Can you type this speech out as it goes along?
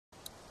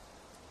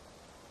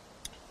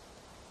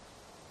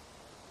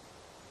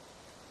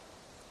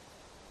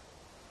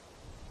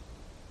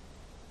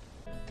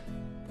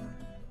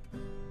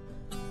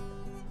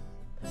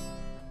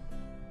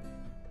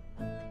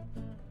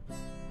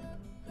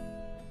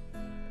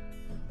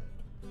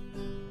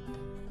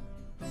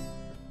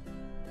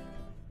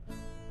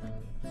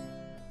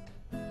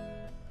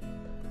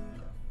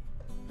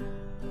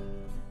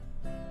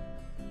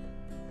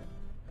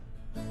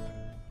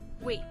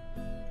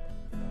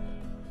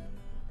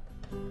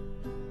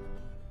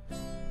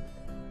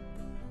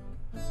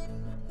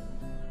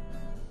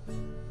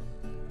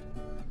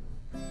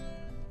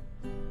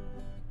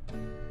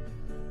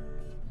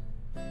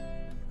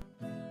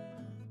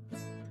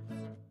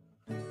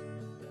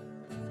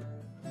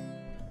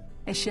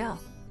Hey, Shel,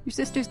 your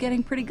sister's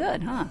getting pretty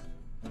good, huh?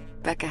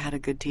 Becca had a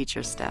good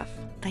teacher, Steph.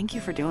 Thank you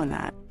for doing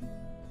that.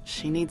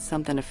 She needs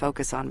something to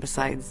focus on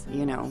besides,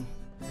 you know,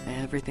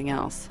 everything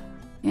else.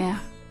 Yeah.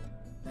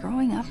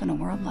 Growing up in a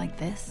world like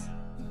this,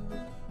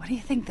 what do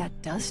you think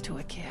that does to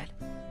a kid?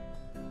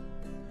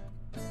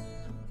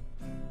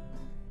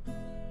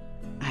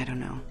 I don't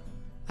know.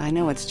 I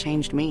know it's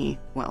changed me,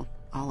 well,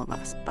 all of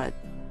us, but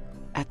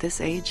at this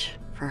age,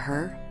 for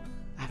her,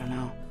 I don't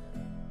know.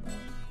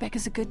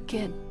 Becca's a good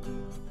kid.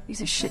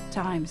 These are shit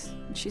times,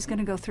 and she's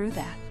gonna go through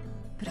that.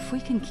 But if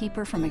we can keep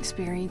her from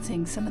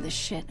experiencing some of the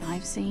shit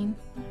I've seen...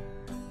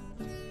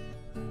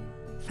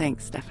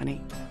 Thanks,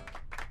 Stephanie.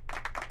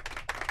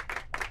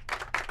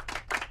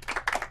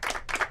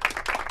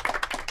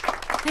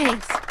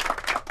 Thanks.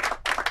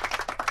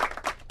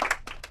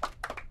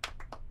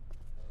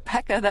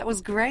 Becca, that was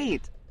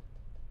great.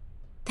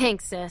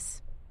 Thanks,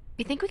 sis.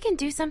 You think we can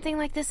do something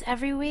like this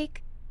every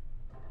week?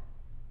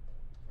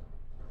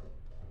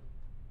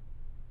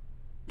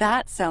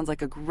 That sounds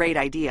like a great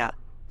idea.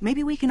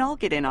 Maybe we can all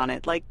get in on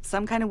it, like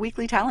some kind of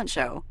weekly talent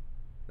show.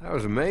 That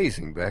was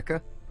amazing,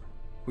 Becca.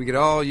 We could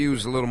all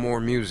use a little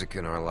more music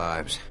in our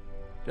lives.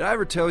 Did I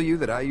ever tell you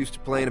that I used to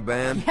play in a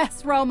band?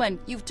 Yes, Roman,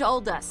 you've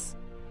told us.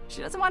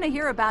 She doesn't want to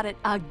hear about it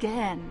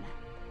again.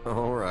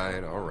 All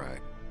right, all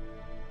right.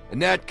 In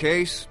that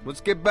case,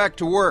 let's get back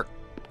to work.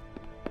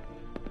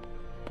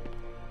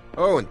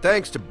 Oh, and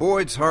thanks to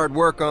Boyd's hard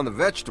work on the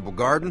vegetable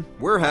garden,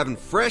 we're having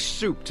fresh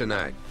soup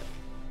tonight.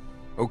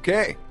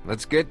 Okay,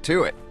 let's get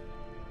to it.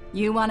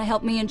 You want to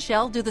help me and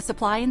Shel do the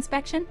supply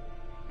inspection?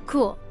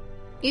 Cool.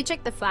 You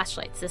check the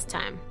flashlights this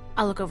time.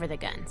 I'll look over the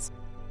guns.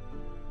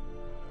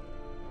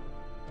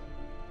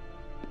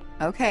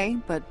 Okay,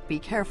 but be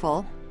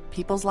careful.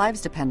 People's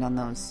lives depend on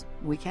those.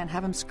 We can't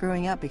have them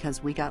screwing up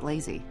because we got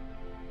lazy.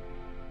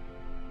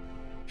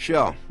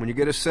 Shel, when you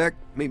get a sec,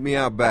 meet me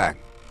out back.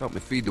 Help me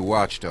feed the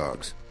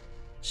watchdogs.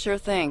 Sure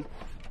thing.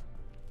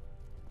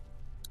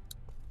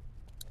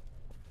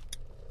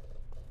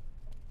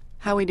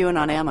 How we doing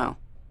on ammo?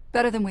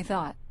 Better than we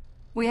thought.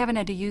 We haven't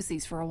had to use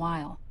these for a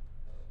while.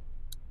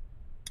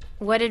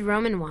 What did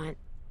Roman want?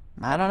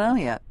 I don't know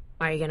yet.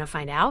 Are you gonna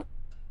find out?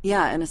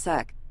 Yeah, in a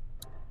sec.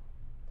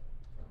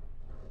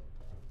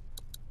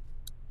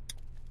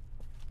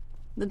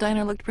 The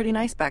diner looked pretty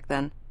nice back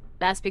then.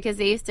 That's because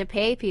they used to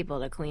pay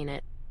people to clean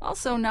it.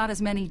 Also, not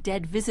as many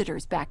dead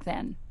visitors back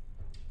then.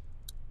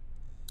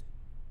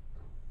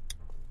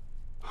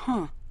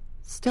 Huh.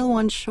 Still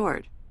one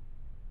short.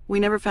 We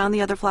never found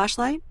the other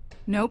flashlight?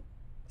 Nope.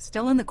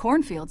 Still in the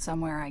cornfield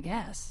somewhere, I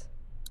guess.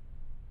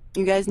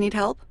 You guys need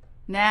help?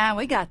 Nah,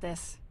 we got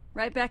this.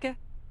 Right, Becca?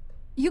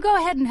 You go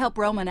ahead and help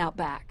Roman out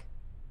back.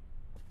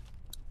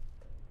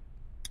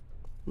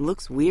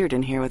 Looks weird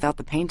in here without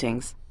the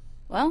paintings.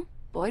 Well,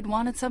 Boyd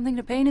wanted something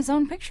to paint his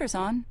own pictures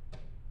on.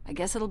 I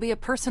guess it'll be a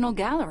personal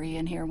gallery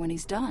in here when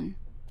he's done.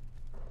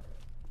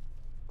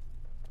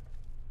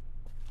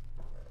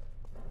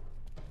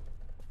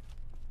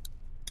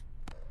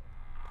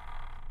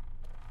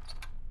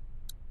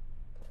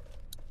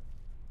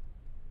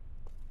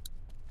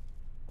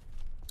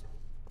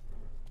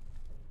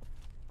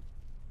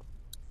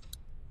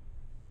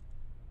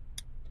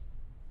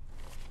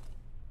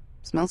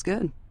 Smells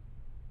good.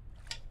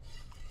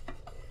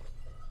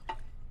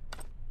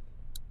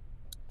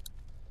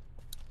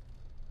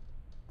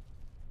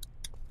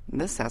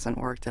 This hasn't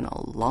worked in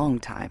a long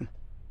time.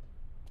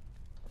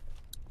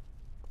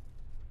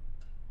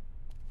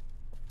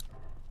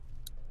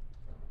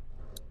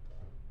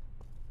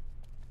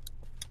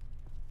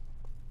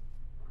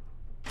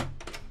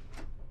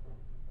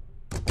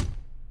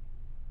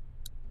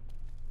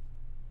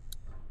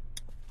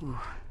 Ooh,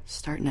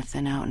 starting to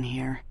thin out in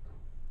here.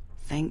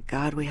 Thank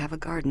God we have a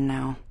garden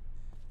now.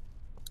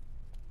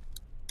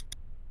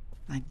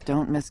 I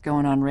don't miss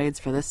going on raids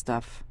for this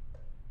stuff.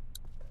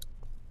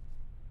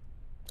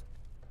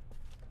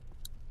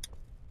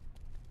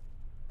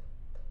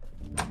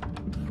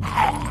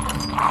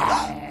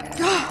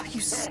 Oh,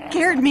 you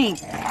scared me!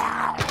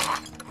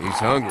 He's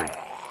hungry.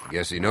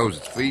 Guess he knows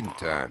it's feeding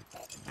time.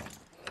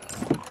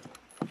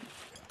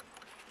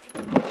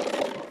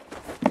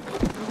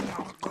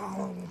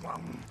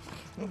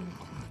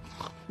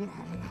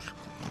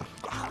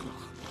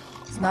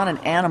 It's not an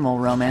animal,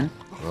 Roman.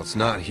 Well, it's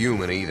not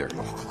human either.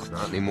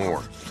 Not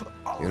anymore.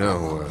 You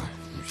know,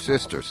 your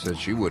sister said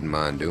she wouldn't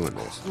mind doing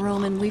this.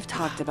 Roman, we've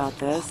talked about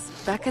this.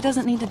 Becca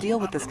doesn't need to deal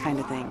with this kind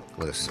of thing.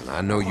 Listen,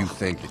 I know you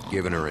think that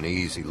giving her an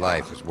easy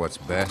life is what's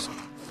best,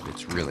 but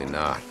it's really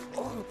not.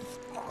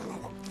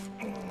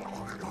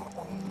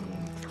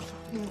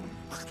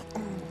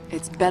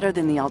 It's better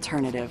than the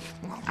alternative.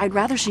 I'd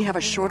rather she have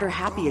a shorter,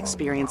 happy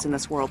experience in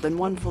this world than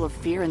one full of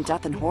fear and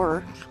death and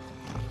horror.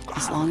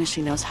 As long as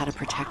she knows how to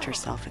protect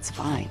herself, it's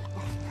fine.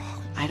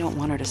 I don't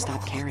want her to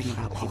stop caring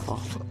about people.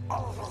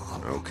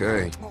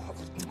 Okay.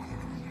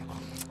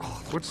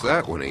 What's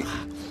that one eating?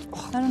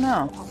 I don't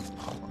know.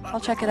 I'll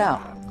check it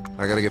out.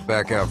 I gotta get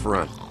back out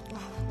front.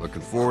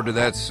 Looking forward to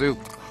that soup.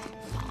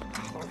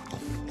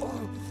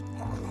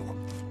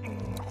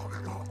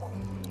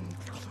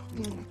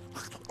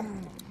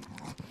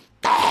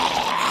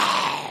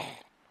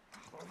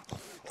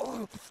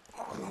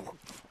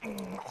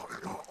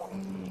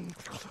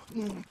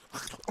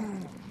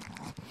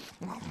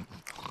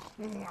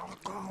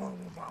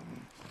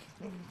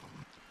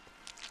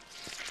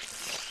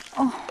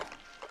 Oh,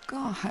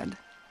 God.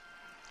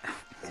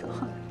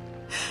 God.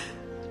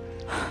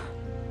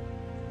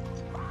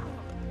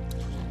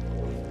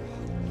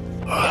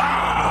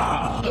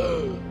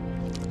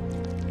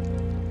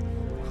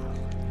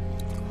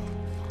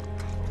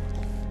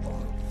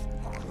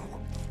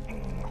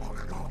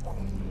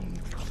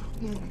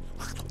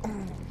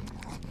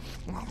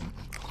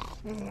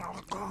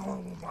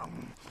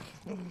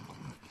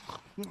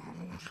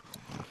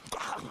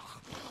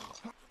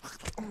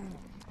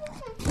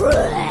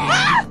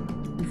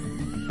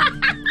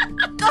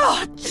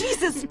 Oh,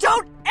 Jesus,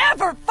 don't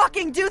ever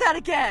fucking do that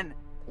again!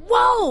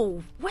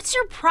 Whoa! What's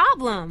your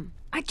problem?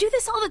 I do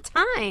this all the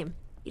time.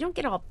 You don't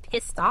get all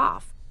pissed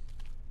off.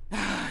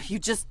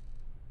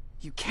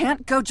 You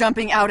can't go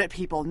jumping out at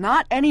people.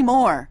 Not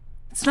anymore.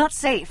 It's not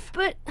safe.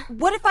 But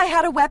What if I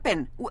had a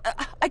weapon?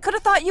 I could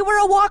have thought you were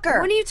a walker.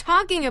 what are you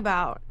talking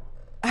about?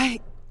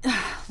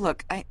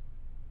 Look, I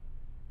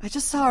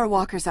just saw our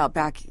walkers out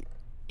back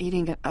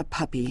eating a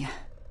puppy.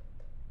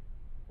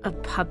 A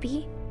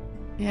puppy?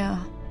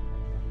 Yeah.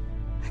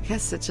 I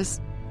guess it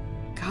just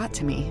got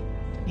to me.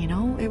 You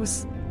know, it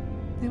was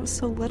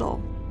so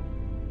little.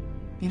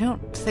 You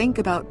don't think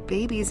about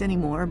babies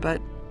anymore,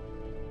 but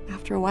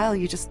after a while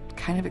you just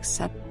kind of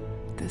accept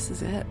this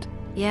is it.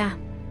 Yeah.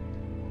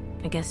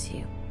 I guess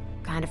you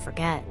kind of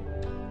forget.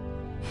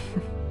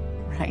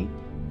 Right?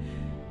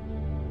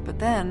 But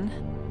then,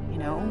 you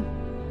know,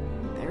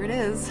 there it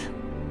is.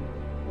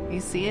 You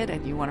see it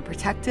and you want to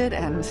protect it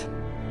and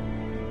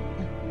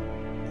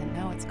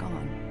now it's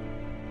gone.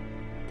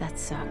 That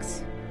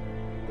sucks.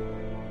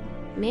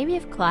 Maybe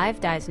if Clive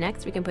dies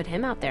next, we can put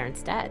him out there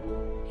instead.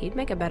 He'd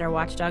make a better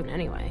watchdog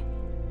anyway.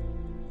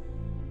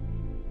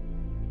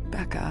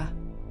 Becca.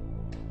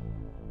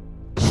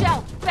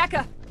 Shel,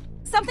 Becca!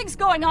 Something's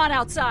going on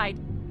outside.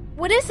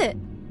 What is it?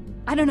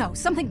 I don't know,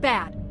 something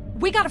bad.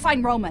 We gotta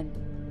find Roman.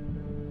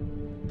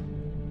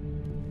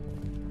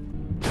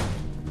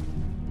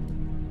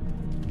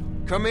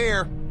 Come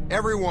here,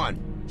 everyone.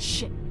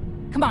 Shit.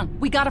 Come on,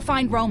 we gotta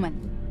find Roman.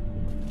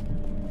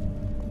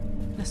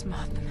 Las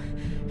matam.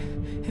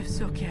 Eu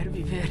só quero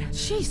viver.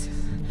 Jesus.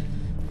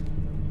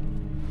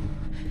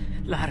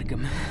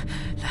 Larga-me.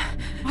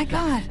 My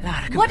God.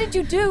 Larga-me. What did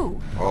you do?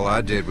 All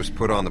I did was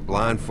put on the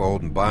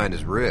blindfold and bind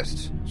his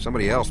wrists.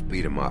 Somebody else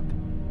beat him up.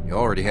 He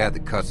already had the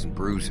cuts and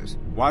bruises.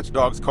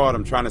 Watchdogs caught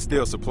him trying to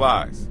steal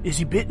supplies. Is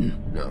he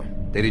bitten? No,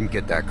 they didn't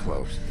get that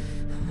close.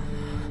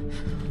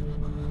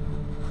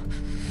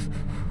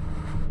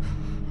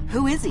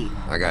 Who is he?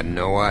 I got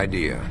no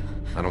idea.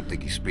 I don't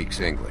think he speaks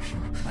English.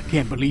 I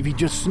can't believe he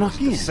just snuck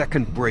The in.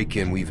 second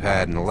break-in we've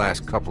had in the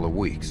last couple of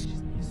weeks.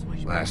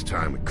 Last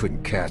time we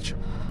couldn't catch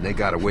him, and they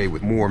got away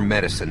with more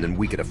medicine than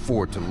we could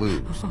afford to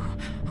lose.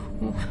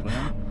 Well,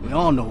 we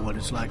all know what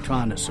it's like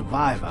trying to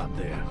survive out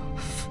there.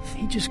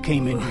 He just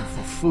came in here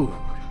for food.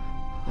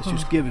 Let's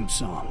just give him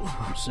some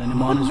and send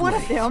him on his What way.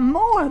 if there are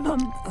more of them?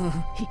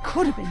 He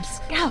could have been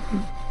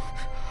scouting.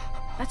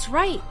 That's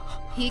right.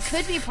 He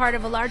could be part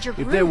of a larger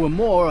group. If there were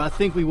more, I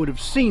think we would have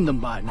seen them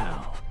by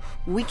now.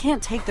 We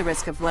can't take the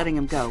risk of letting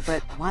him go,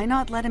 but why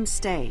not let him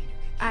stay?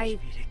 I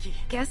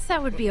guess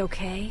that would be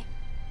okay.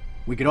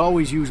 We could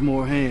always use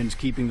more hands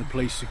keeping the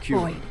place secure.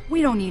 Boy,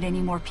 we don't need any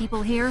more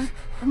people here.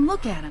 And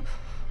look at him.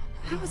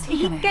 How is he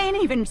He gonna...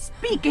 can't even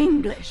speak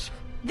English.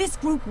 This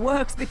group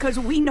works because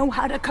we know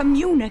how to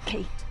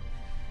communicate.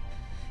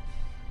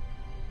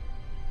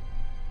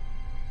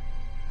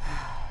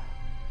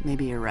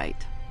 Maybe you're right.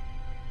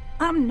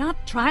 I'm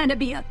not trying to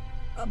be a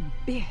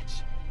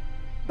bitch.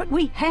 But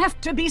we have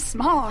to be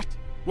smart.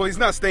 Well, he's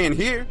not staying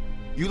here.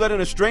 You let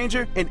in a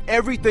stranger, and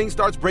everything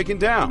starts breaking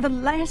down. The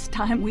last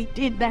time we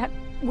did that,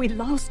 we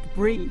lost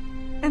Bree.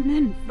 And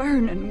then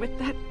Vernon with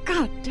that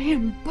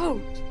goddamn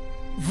boat.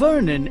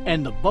 Vernon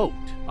and the boat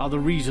are the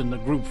reason the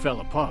group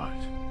fell apart,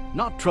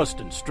 not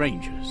trusting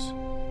strangers.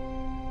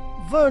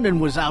 Vernon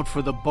was out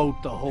for the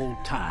boat the whole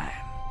time,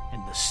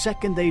 and the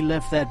second they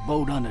left that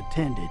boat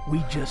unattended,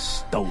 we just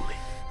stole it.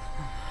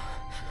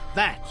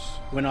 That's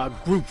when our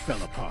group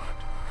fell apart.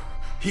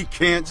 He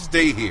can't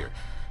stay here.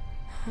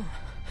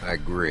 I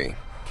agree.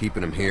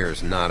 Keeping him here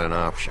is not an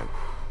option.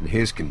 In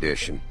his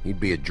condition, he'd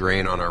be a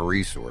drain on our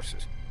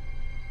resources.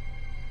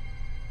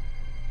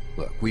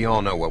 Look, we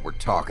all know what we're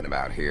talking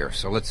about here,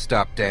 so let's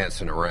stop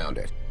dancing around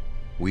it.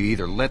 We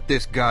either let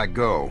this guy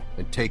go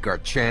and take our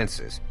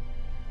chances,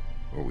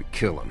 or we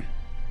kill him.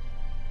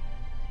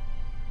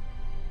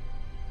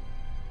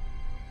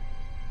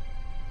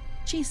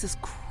 Jesus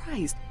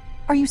Christ.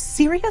 Are you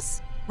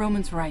serious?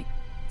 Roman's right.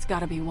 It's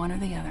gotta be one or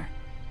the other.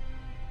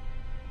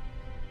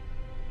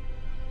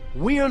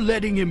 We're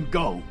letting him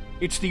go.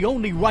 It's the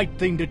only right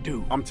thing to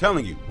do. I'm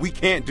telling you, we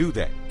can't do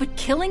that. But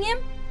killing him?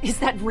 Is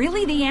that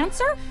really the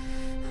answer?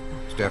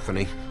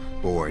 Stephanie,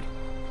 Boyd,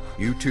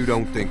 you two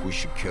don't think we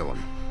should kill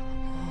him.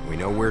 We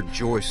know where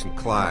Joyce and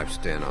Clive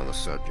stand on the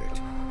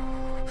subject.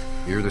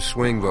 You're the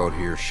swing vote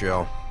here,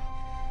 Shel.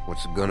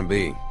 What's it gonna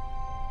be?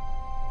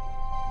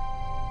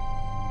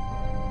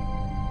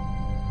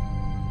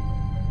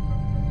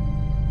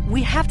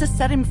 We have to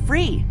set him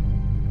free.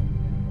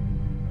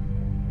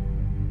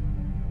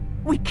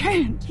 We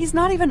can't. He's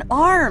not even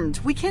armed.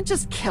 We can't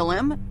just kill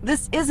him.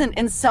 This isn't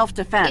in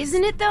self-defense.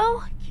 Isn't it,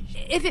 though?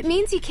 If it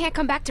means he can't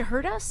come back to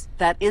hurt us?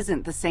 That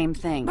isn't the same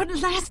thing. But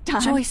last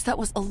time... Joyce, that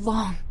was a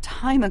long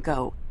time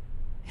ago.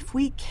 If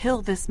we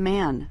kill this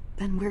man,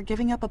 then we're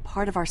giving up a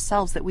part of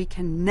ourselves that we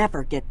can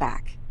never get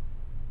back.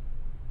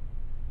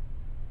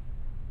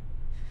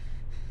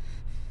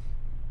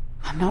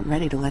 I'm not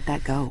ready to let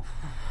that go.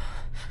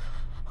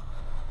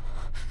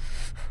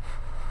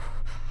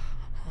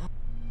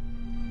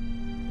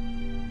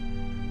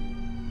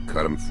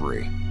 Cut him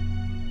free.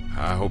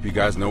 I hope you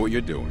guys know what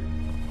you're doing.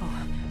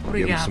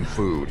 Give him some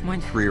food,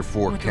 3 or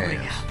 4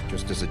 cans,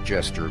 just as a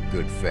gesture of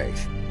good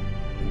faith.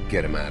 And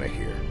get him out of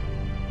here.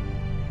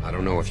 I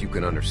don't know if you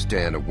can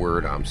understand a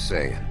word I'm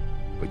saying,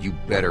 but you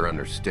better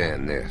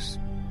understand this.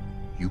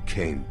 You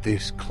came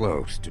this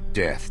close to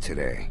death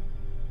today.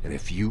 And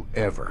if you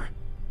ever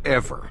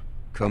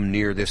come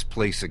near this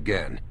place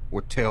again,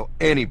 or tell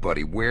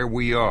anybody where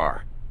we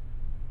are,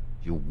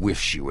 you'll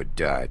wish you had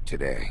died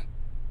today.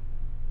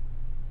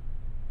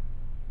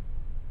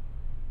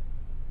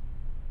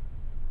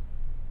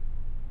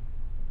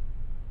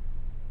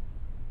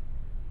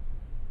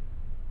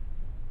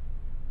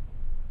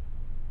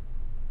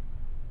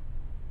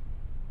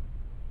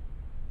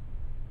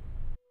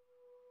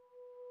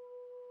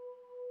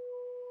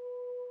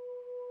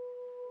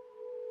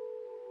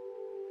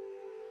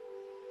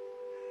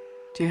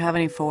 Do you have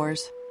any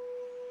 4s?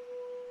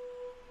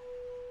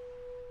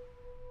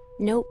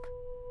 Nope.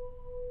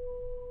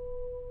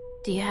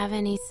 Do you have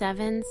any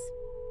 7s?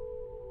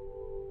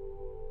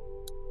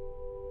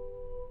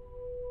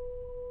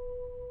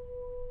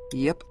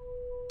 Yep.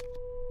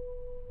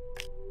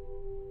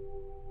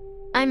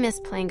 I miss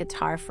playing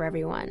guitar for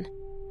everyone.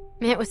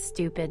 It was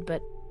stupid,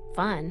 but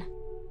fun.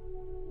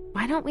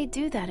 Why don't we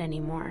do that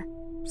anymore?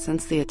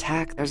 Since the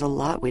attack, there's a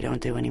lot we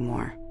don't do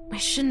anymore. I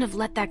shouldn't have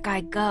let that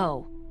guy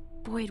go.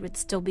 Boyd would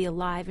still be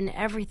alive and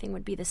everything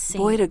would be the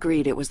same. Boyd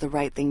agreed it was the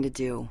right thing to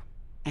do.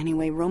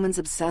 Anyway, Roman's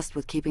obsessed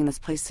with keeping this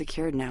place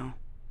secured now.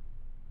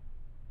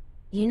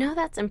 You know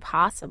that's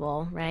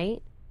impossible,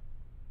 right?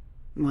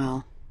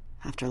 Well,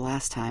 after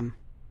last time.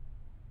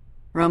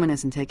 Roman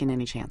isn't taking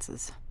any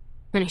chances.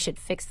 And he should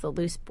fix the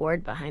loose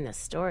board behind the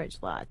storage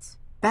lots.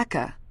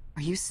 Becca,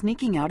 are you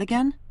sneaking out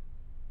again?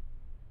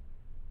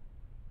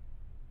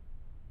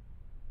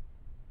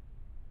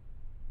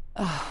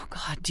 Oh,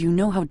 God, do you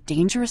know how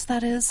dangerous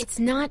that is? It's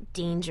not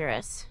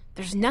dangerous.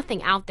 There's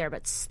nothing out there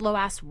but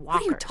slow-ass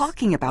walkers. What are you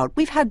talking about?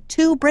 We've had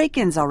 2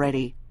 break-ins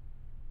already.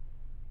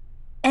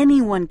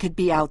 Anyone could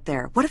be out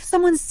there. What if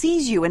someone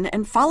sees you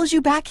and follows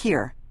you back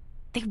here?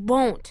 They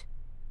won't.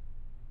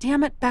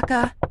 Damn it,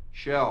 Becca.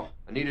 Shel,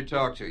 I need to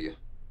talk to you.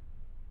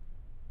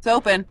 It's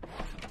open.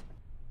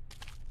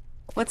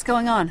 What's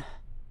going on?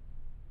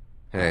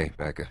 Hey,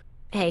 Becca.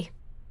 Hey.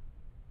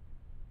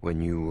 When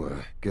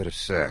you get a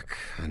sec,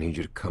 I need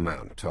you to come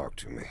out and talk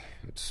to me.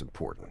 It's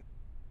important.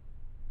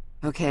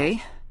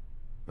 Okay.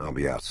 I'll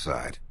be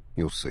outside.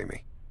 You'll see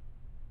me.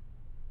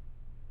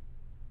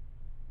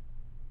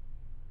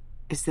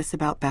 Is this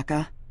about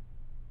Becca?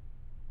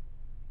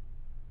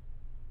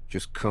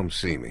 Just come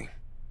see me.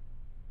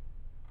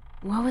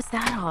 What was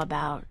that all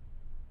about?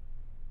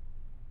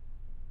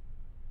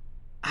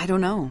 I don't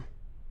know.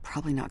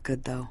 Probably not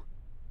good, though.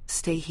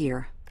 Stay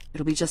here.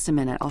 It'll be just a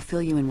minute. I'll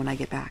fill you in when I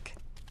get back.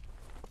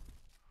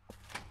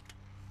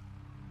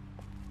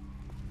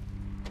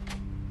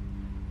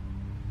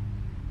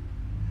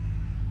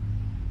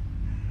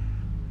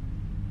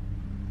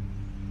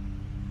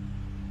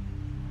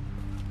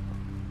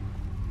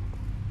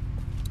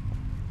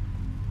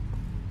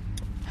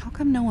 How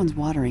come no one's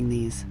watering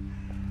these?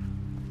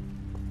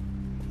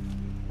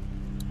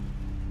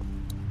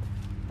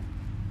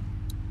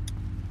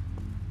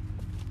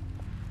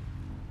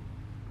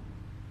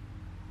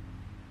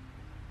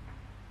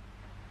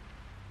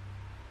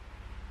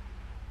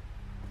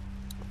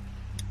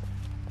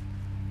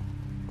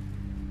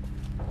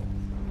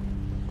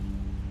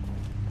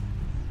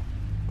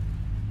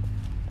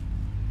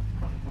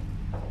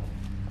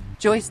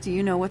 Joyce, do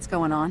you know what's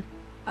going on?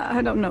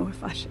 I don't know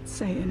if I should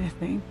say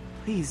anything.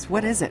 Please,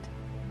 what is it?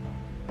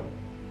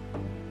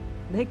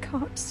 They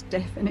caught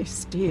Stephanie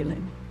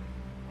stealing,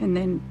 and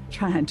then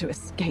trying to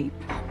escape.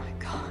 Oh my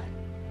God.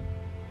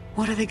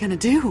 What are they gonna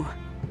do?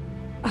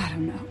 I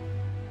don't know.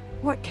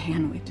 What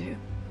can we do?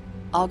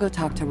 I'll go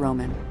talk to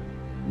Roman.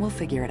 We'll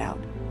figure it out.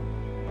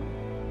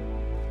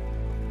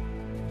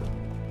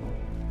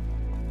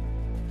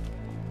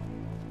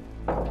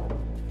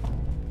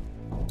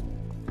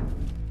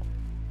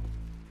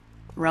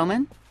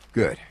 Roman?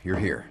 Good, you're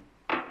here.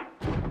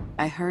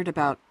 I heard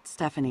about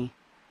Stephanie.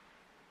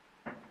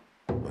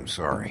 I'm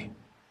sorry.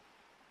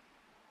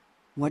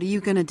 What are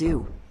you gonna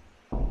do?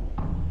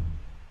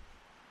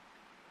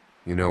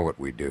 You know what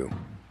we do.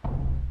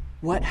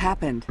 What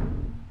happened?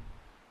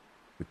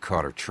 We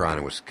caught her trying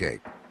to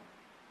escape.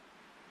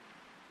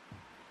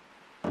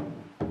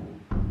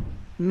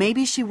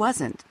 Maybe she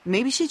wasn't.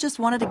 Maybe she just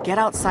wanted to get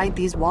outside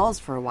these walls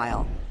for a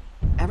while.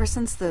 Ever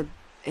since the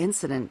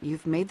incident,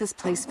 you've made this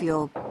place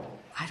feel,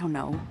 I don't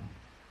know,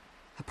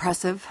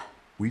 Oppressive?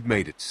 We've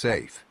made it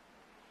safe.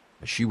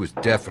 She was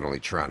definitely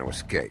trying to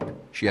escape.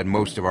 She had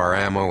most of our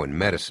ammo and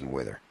medicine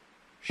with her.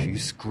 She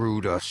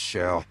screwed us,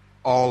 Shel.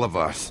 All of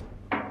us.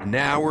 And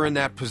now we're in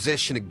that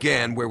position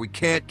again where we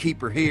can't keep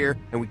her here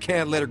and we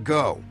can't let her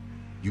go.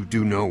 You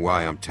do know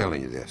why I'm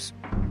telling you this,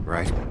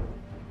 right?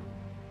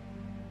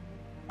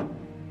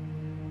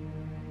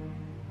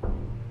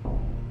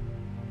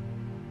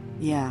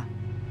 Yeah.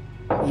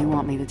 You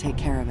want me to take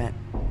care of it.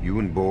 You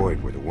and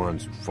Boyd were the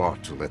ones who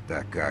fought to let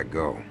that guy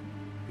go.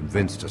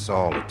 Convinced us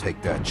all to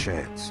take that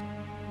chance.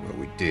 Well,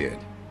 we did.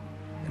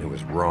 And it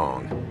was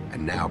wrong.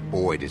 And now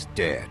Boyd is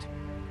dead.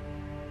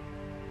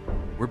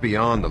 We're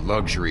beyond the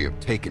luxury of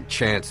taking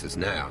chances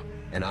now.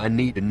 And I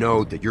need to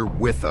know that you're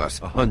with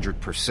us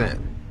 100%.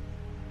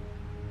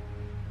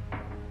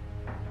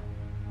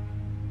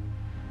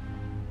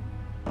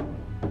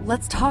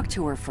 Let's talk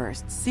to her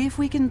first. See if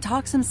we can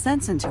talk some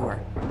sense into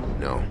her.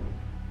 No.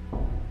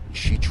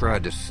 She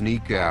tried to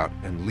sneak out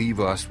and leave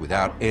us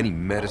without any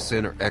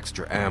medicine or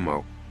extra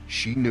ammo.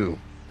 She knew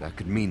that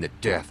could mean the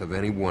death of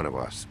any one of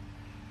us.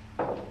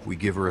 If we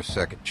give her a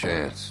second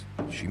chance,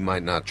 she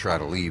might not try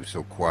to leave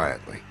so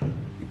quietly.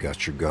 You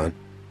got your gun?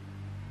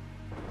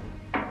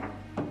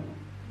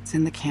 It's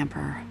in the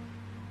camper.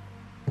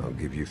 I'll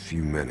give you a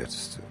few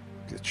minutes to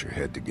get your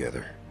head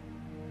together.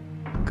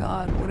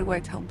 God, what do I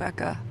tell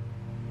Becca?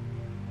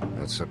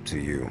 That's up to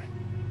you.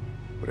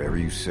 Whatever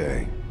you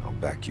say, I'll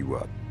back you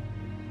up.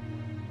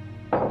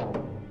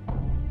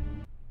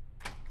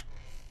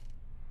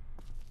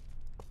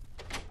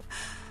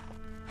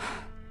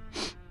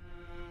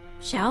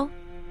 Shel?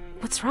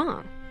 What's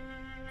wrong?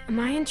 Am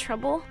I in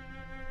trouble?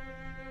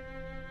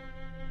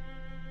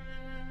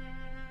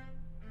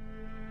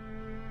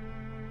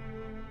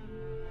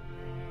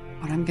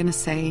 What I'm gonna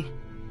say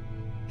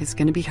is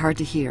gonna be hard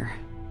to hear.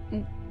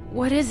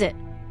 What is it?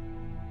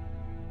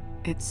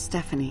 It's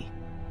Stephanie.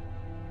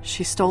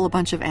 She stole a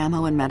bunch of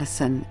ammo and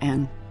medicine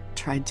and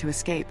tried to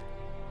escape.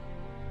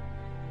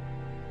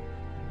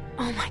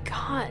 Oh my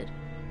god.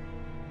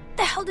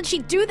 The hell did she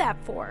do that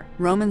for?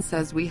 Roman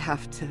says we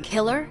have to...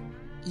 Kill her?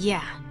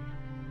 Yeah.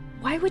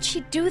 Why would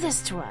she do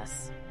this to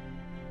us?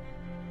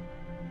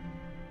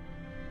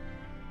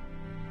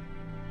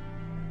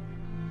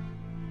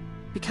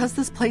 Because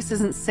this place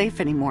isn't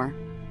safe anymore.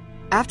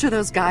 After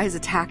those guys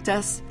attacked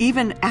us,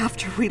 even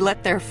after we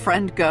let their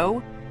friend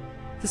go,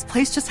 this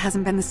place just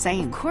hasn't been the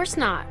same. Of course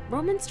not.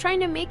 Roman's trying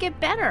to make it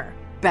better.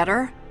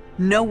 Better?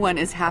 No one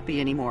is happy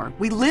anymore.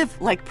 We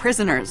live like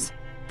prisoners.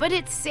 But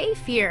it's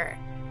safe here.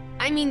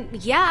 I mean,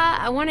 yeah,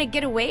 I want to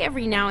get away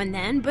every now and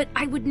then, but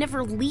I would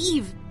never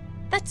leave.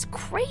 That's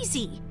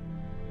crazy.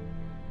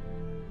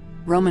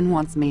 Roman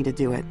wants me to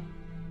do it.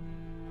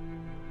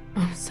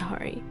 I'm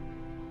sorry.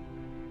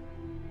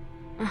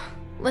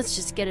 Let's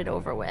just get it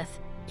over with.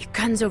 Your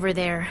gun's over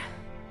there,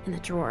 in the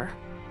drawer.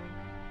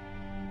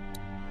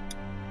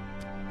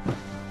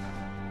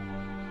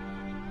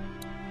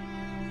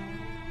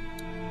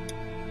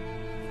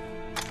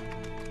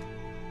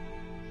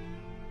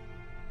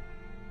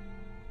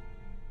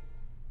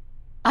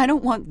 I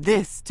don't want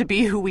this to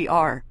be who we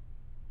are.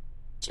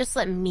 Just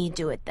let me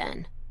do it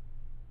then.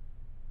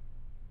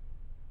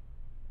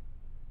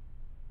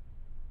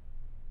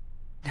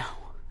 No,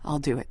 I'll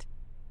do it.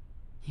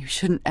 You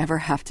shouldn't ever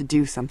have to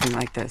do something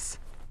like this.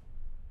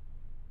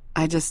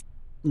 I just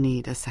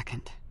need a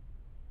second.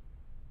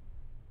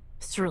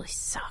 This really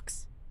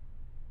sucks.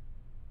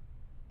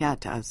 Yeah, it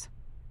does.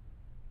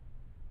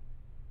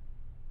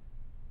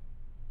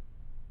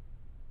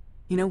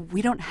 You know,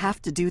 we don't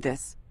have to do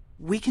this.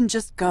 We can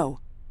just go.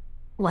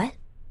 What?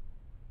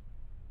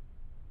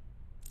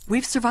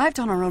 We've survived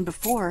on our own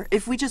before.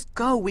 If we just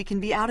go, we can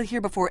be out of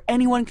here before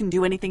anyone can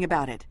do anything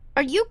about it.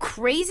 Are you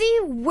crazy?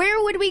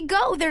 Where would we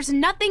go? There's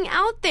nothing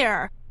out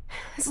there.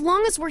 As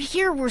long as we're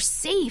here, we're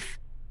safe.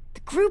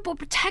 The group will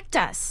protect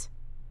us.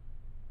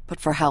 But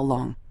for how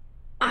long?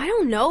 I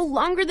don't know.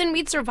 Longer than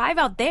we'd survive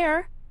out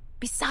there.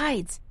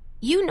 Besides,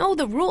 you know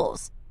the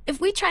rules. If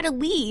we try to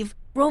leave,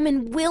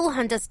 Roman will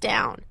hunt us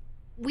down.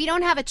 We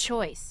don't have a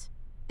choice.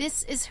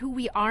 This is who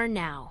we are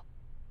now.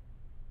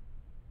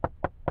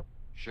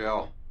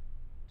 Shel,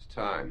 it's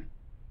time.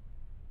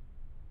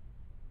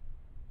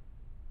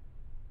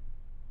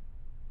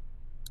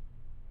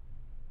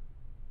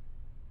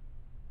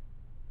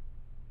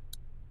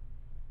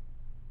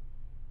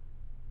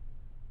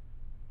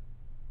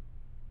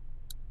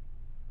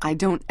 I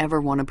don't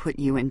ever want to put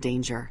you in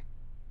danger.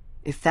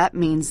 If that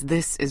means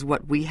this is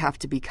what we have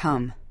to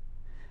become,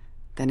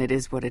 then it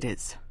is what it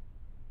is.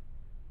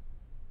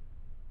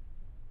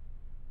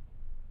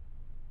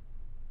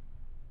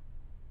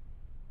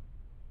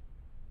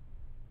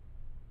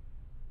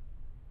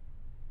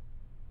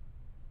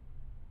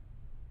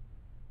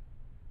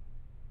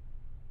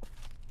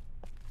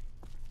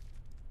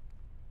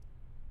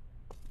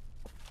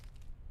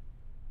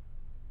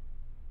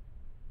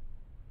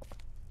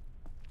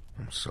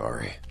 I'm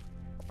sorry.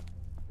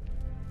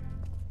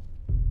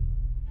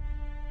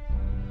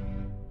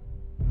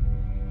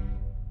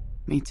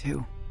 Me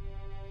too.